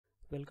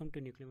Welcome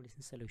to Nuclear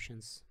Medicine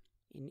Solutions.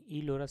 In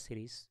eLORA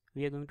series,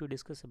 we are going to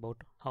discuss about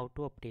how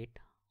to update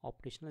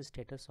operational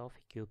status of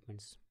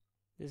equipments.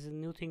 This is a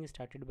new thing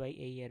started by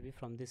AERB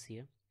from this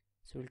year,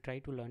 so we'll try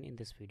to learn in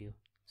this video.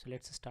 So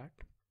let's start.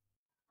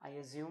 I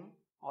assume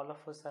all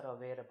of us are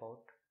aware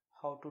about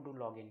how to do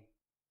login.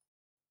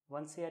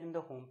 Once you are in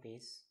the home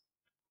page,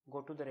 go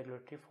to the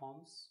regulatory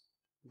forms,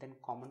 then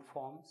common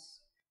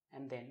forms,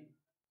 and then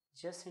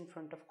just in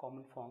front of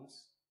common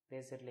forms,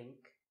 there's a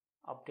link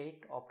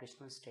update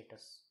operational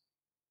status.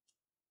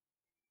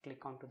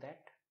 Click onto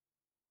that.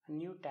 A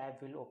new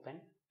tab will open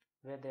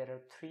where there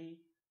are three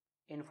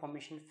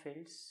information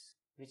fields,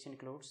 which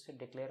includes the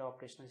declare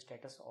operational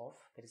status of,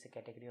 there is a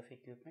category of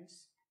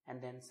equipments,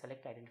 and then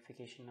select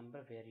identification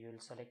number where you will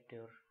select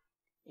your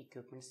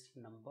equipments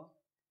number,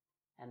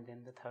 and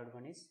then the third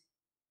one is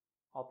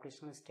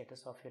operational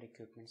status of your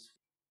equipments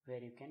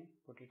where you can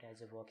put it as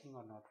a working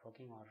or not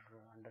working or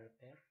under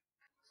repair.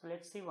 So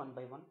let's see one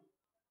by one.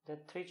 There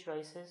are three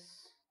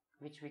choices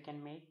which we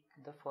can make.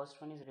 The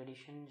first one is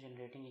radiation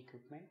generating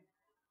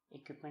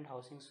equipment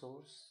housing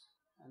source,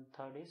 and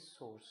third is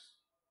source.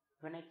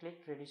 When I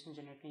click radiation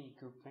generating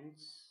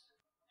equipments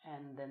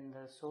and then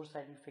the source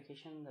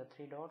identification, the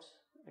three dots,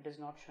 it is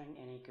not showing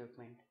any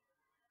equipment.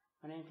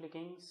 When I am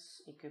clicking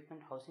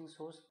equipment housing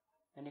source,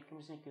 then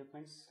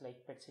equipments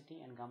like PET-CT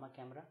and gamma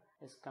camera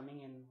is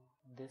coming in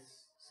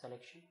this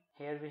selection.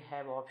 Here we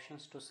have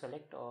options to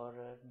select or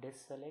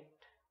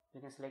deselect. We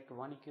can select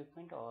one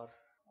equipment or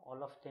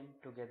all of them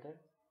together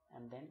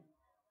and then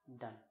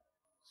done.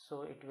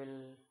 So it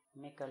will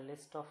make a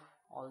list of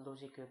all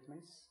those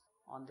equipments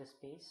on this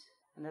page.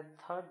 And the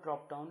third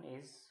drop down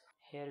is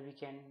here we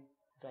can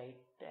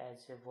write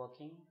as a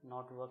working,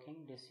 not working,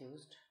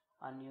 disused,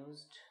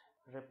 unused,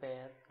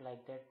 repair,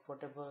 like that,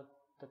 whatever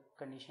the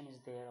condition is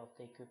there of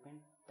the equipment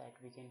that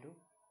we can do.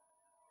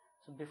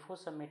 So before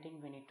submitting,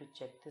 we need to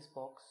check this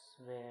box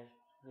where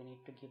we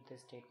need to give the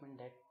statement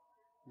that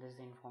this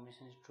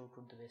information is true to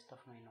the best of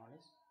my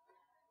knowledge.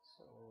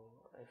 So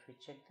if we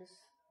check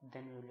this,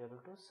 then we will be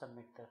able to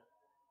submit the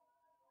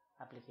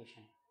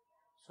application.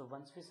 So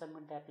once we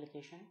submit the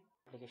application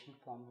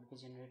form will be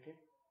generated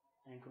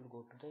and it will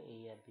go to the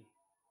AERB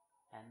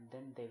and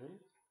then they will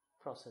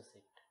process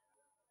it.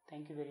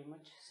 Thank you very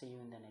much. See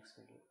you in the next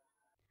video.